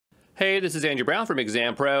Hey, this is Andrew Brown from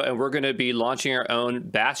ExamPro, and we're going to be launching our own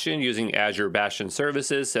Bastion using Azure Bastion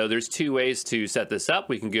services. So there's two ways to set this up.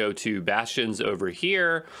 We can go to Bastions over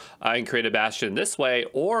here and create a Bastion this way,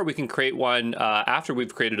 or we can create one after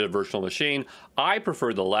we've created a virtual machine. I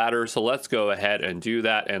prefer the latter, so let's go ahead and do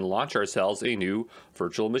that and launch ourselves a new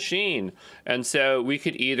virtual machine. And so we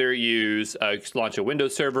could either use launch a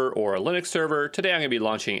Windows server or a Linux server. Today I'm going to be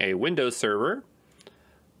launching a Windows server.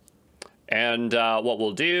 And what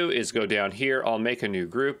we'll do is go down here. I'll make a new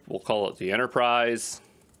group. We'll call it the Enterprise.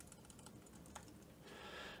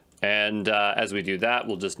 And as we do that,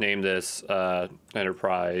 we'll just name this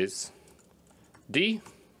Enterprise D.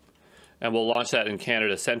 And we'll launch that in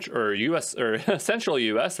Canada, or US, or Central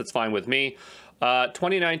US. That's fine with me.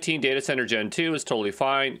 2019 Data Center Gen 2 is totally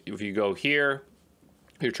fine. If you go here,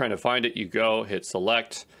 you're trying to find it, you go, hit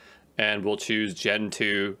select. And we'll choose Gen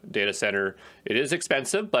 2 data center. It is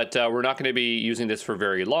expensive, but we're not going to be using this for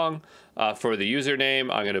very long. For the username,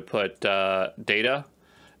 I'm going to put data.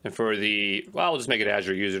 And for the, well, we'll just make it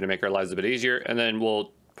Azure user to make our lives a bit easier. And then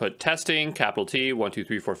we'll put testing, capital T, 1, 2,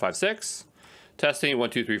 3, 4, 5, 6. Testing, 1,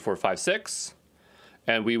 2, 3, 4, 5, 6.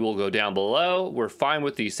 And we will go down below. We're fine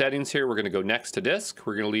with these settings here. We're going to go next to disk.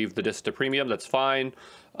 We're going to leave the disk to premium. That's fine.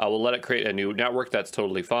 We'll let it create a new network. That's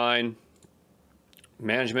totally fine.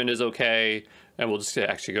 Management is okay, and we'll just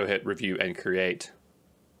actually go hit review and create.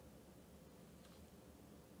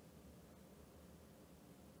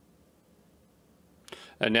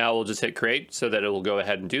 And now we'll just hit create so that it will go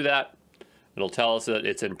ahead and do that. It'll tell us that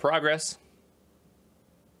it's in progress.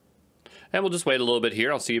 And we'll just wait a little bit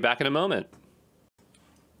here. I'll see you back in a moment.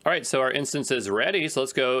 All right, so our instance is ready. So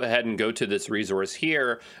let's go ahead and go to this resource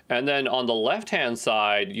here. And then on the left-hand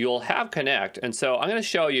side, you'll have connect. And so I'm going to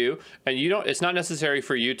show you, and it's not necessary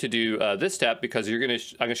for you to do this step because I'm going to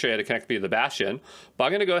show you how to connect via the Bastion. But I'm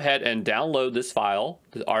going to go ahead and download this file,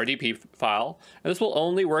 the RDP file. And this will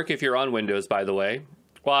only work if you're on Windows, by the way.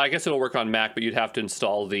 Well, I guess it'll work on Mac, but you'd have to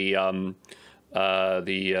install the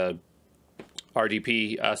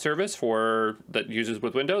RDP service for that uses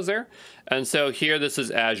with Windows there. And so here, this is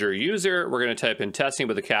Azure user. We're going to type in testing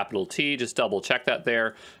with a capital T. Just double check that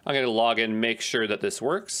there. I'm going to log in, make sure that this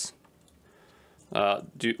works. We'll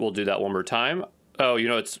do that one more time. Oh, you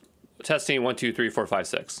know, it's testing 1, 2, 3, 4, 5,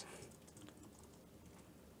 6.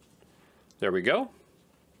 There we go.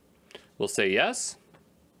 We'll say yes.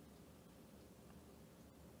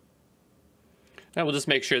 And we'll just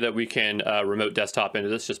make sure that we can remote desktop into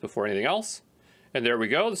this just before anything else. And there we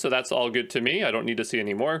go. So that's all good to me. I don't need to see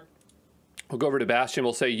any more. We'll go over to Bastion.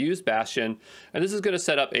 We'll say use Bastion. And this is going to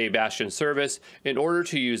set up a Bastion service. In order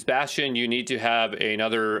to use Bastion, you need to have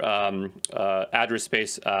another address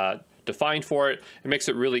space defined for it. It makes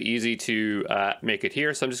it really easy to make it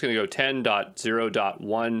here. So I'm just going to go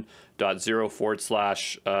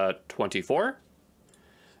 10.0.1.0/24.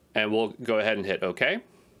 And we'll go ahead and hit OK.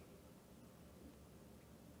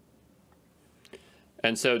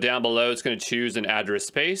 And so down below, it's going to choose an address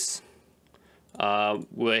space.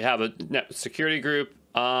 We have a net security group.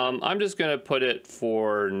 I'm just going to put it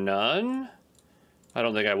for none. I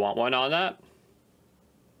don't think I want one on that.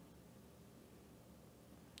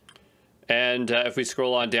 And if we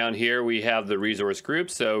scroll on down here, we have the resource group.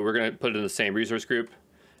 So we're going to put it in the same resource group,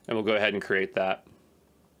 and we'll go ahead and create that.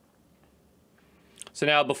 So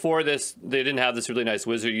now before this, they didn't have this really nice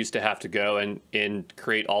wizard. You used to have to go and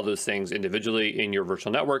create all those things individually in your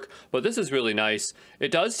virtual network. But this is really nice. It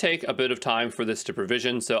does take a bit of time for this to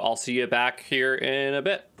provision. So I'll see you back here in a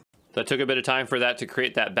bit. That took a bit of time for that to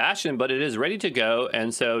create that Bastion, but it is ready to go.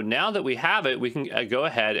 And so now that we have it, we can go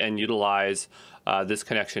ahead and utilize this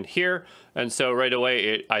connection here. And so right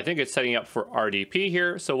away, I think it's setting up for RDP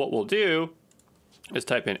here. So what we'll do is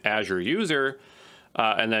type in Azure user.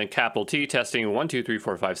 And then capital T testing 1, 2, 3,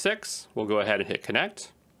 4, 5, 6. We'll go ahead and hit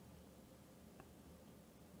connect.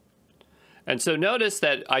 And so notice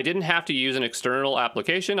that I didn't have to use an external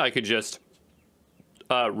application. I could just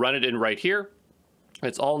run it in right here.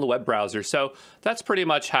 It's all in the web browser. So that's pretty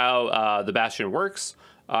much how the Bastion works.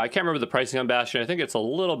 I can't remember the pricing on Bastion. I think it's a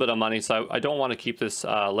little bit of money, so I don't want to keep this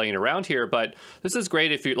laying around here. But this is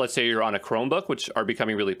great if you, let's say you're on a Chromebook, which are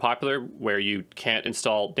becoming really popular, where you can't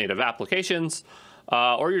install native applications.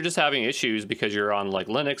 Or you're just having issues because you're on like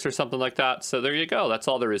Linux or something like that. So there you go. That's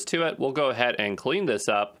all there is to it. We'll go ahead and clean this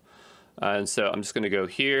up. And so I'm just going to go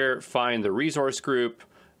here, find the resource group,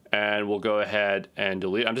 and we'll go ahead and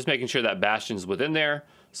delete. I'm just making sure that Bastion's within there.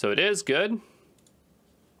 So it is good.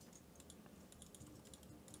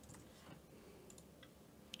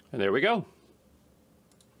 And there we go.